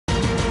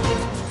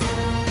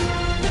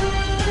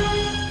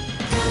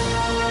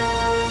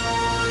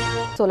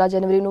16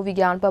 जनवरी ਨੂੰ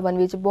ਵਿਗਿਆਨ ਭਵਨ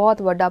ਵਿੱਚ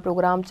ਬਹੁਤ ਵੱਡਾ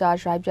ਪ੍ਰੋਗਰਾਮ ਚਾਰ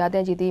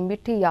ਸਾਹਿਬਜ਼ਾਦਿਆਂ ਜੀ ਦੀ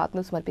ਮਿੱਠੀ ਯਾਦ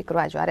ਨੂੰ ਸਮਰਪਿਤ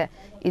ਕਰਵਾਇਆ ਜਾ ਰਿਹਾ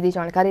ਹੈ। ਇਹਦੀ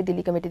ਜਾਣਕਾਰੀ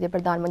ਦਿੱਲੀ ਕਮੇਟੀ ਦੇ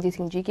ਪ੍ਰਧਾਨ ਮਨਜੀਤ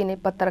ਸਿੰਘ ਜੀ ਨੇ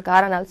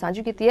ਪੱਤਰਕਾਰਾਂ ਨਾਲ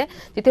ਸਾਂਝੀ ਕੀਤੀ ਹੈ,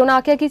 ਜਿੱਥੇ ਉਹਨਾਂ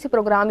ਆਖਿਆ ਕਿ ਇਸ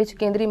ਪ੍ਰੋਗਰਾਮ ਵਿੱਚ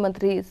ਕੇਂਦਰੀ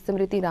ਮੰਤਰੀ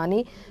ਸਮ੍ਰਿਤੀ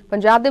ਇਰਾਨੀ,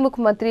 ਪੰਜਾਬ ਦੇ ਮੁੱਖ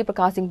ਮੰਤਰੀ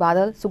ਪ੍ਰਕਾਸ਼ ਸਿੰਘ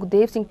ਬਾਦਲ,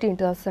 ਸੁਖਦੇਵ ਸਿੰਘ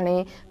ਢੀਂਡਸਾ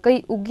ਸਣੇ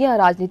ਕਈ ਉੱਘੀਆਂ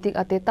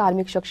ਰਾਜਨੀਤਿਕ ਅਤੇ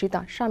ਧਾਰਮਿਕ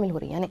ਸ਼ਖਸੀਅਤਾਂ ਸ਼ਾਮਿਲ ਹੋ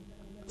ਰਹੀਆਂ ਨੇ।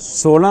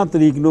 16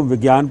 ਤਰੀਕ ਨੂੰ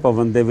ਵਿਗਿਆਨ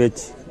ਭਵਨ ਦੇ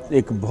ਵਿੱਚ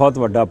ਇੱਕ ਬਹੁਤ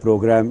ਵੱਡਾ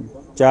ਪ੍ਰੋਗਰਾਮ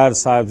ਚਾਰ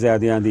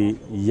ਸਾਹਿਬਜ਼ਾਦਿਆਂ ਦੀ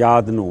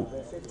ਯਾਦ ਨੂੰ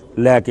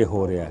ਲੈ ਕੇ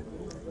ਹੋ ਰਿਹਾ ਹੈ।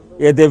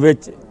 ਇਹਦੇ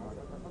ਵਿੱਚ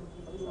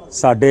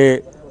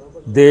ਸਾਡੇ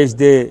ਦੇਸ਼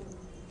ਦੇ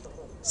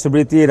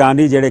ਸਮ੍ਰਿਤੀ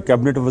ਇਰਾਨੀ ਜਿਹੜੇ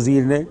ਕੈਬਨਿਟ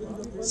ਵਜ਼ੀਰ ਨੇ,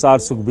 ਸਰ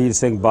ਸੁਖਬੀਰ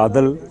ਸਿੰਘ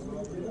ਬਾਦਲ,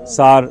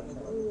 ਸਰ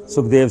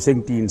ਸੁਖਦੇਵ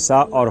ਸਿੰਘ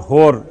ਢੀਂਡਸਾ ਔਰ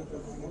ਹੋਰ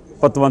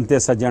ਪਤਵੰਤੇ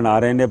ਸੱਜਣ ਆ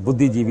ਰਹੇ ਨੇ,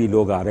 ਬੁੱਧੀਜੀਵੀ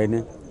ਲੋਕ ਆ ਰਹੇ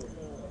ਨੇ।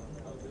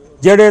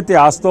 ਜਿਹੜੇ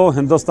ਇਤਿਹਾਸ ਤੋਂ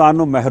ਹਿੰਦੁਸਤਾਨ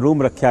ਨੂੰ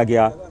ਮਹਿਰੂਮ ਰੱਖਿਆ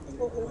ਗਿਆ,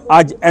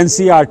 ਅੱਜ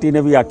NCERT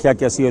ਨੇ ਵੀ ਆਖਿਆ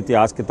ਕਿ ਅਸੀਂ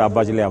ਇਤਿਹਾਸ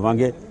ਕਿਤਾਬਾਂ 'ਚ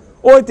ਲਿਆਵਾਂਗੇ।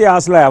 ਉਹ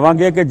ਇਤਿਹਾਸ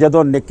ਲਿਆਵਾਂਗੇ ਕਿ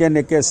ਜਦੋਂ ਨਿੱਕੇ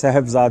ਨਿੱਕੇ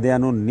ਸਾਹਿਬਜ਼ਾਦਿਆਂ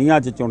ਨੂੰ ਨੀਹਾਂ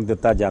 'ਚ ਚੁਣ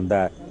ਦਿੱਤਾ ਜਾਂਦਾ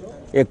ਹੈ,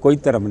 ਇਹ ਕੋਈ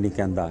ਧਰਮ ਨਹੀਂ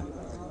ਕਹਿੰਦਾ।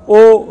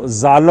 ਉਹ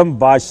ਜ਼ਾਲਮ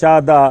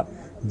ਬਾਦਸ਼ਾਹ ਦਾ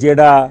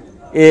ਜਿਹੜਾ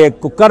ਇਹ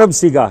ਕੁਕਰਮ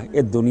ਸੀਗਾ,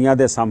 ਇਹ ਦੁਨੀਆ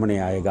ਦੇ ਸਾਹਮਣੇ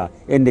ਆਏਗਾ।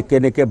 ਇਹ ਨਿੱਕੇ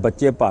ਨਿੱਕੇ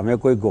ਬੱਚੇ, ਭਾਵੇਂ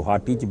ਕੋਈ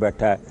ਗੁਹਾਟੀ 'ਚ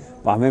ਬੈਠਾ ਹੈ,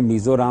 ਭਾਵੇਂ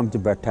ਮਿਜ਼ੋਰਾਮ 'ਚ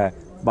ਬੈਠਾ ਹੈ,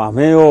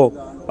 ਭਾਵੇਂ ਉਹ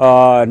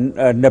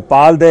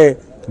ਨੇਪਾਲ ਦੇ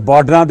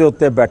ਬਾਰਡਰਾਂ ਦੇ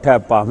ਉੱਤੇ ਬੈਠਾ ਹੈ,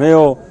 ਭਾਵੇਂ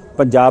ਉਹ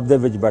ਪੰਜਾਬ ਦੇ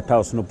ਵਿੱਚ ਬੈਠਾ,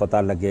 ਉਸ ਨੂੰ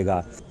ਪਤਾ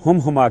ਲੱਗੇਗਾ।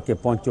 ਹੁਮਾ ਕੇ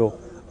ਪਹੁੰਚੋ,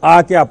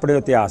 ਆ ਕੇ ਆਪਣੇ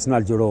ਇਤਿਹਾਸ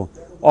ਨਾਲ ਜੁੜੋ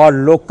ਔਰ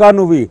ਲੋਕਾਂ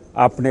ਨੂੰ ਵੀ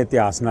ਆਪਣੇ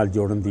ਇਤਿਹਾਸ ਨਾਲ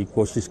ਜੋੜਨ ਦੀ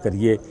ਕੋਸ਼ਿਸ਼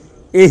ਕਰੀਏ।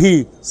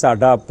 ਇਹੀ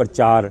ਸਾਡਾ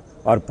ਪ੍ਰਚਾਰ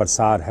ਔਰ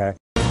ਪ੍ਰਸਾਰ ਹੈ।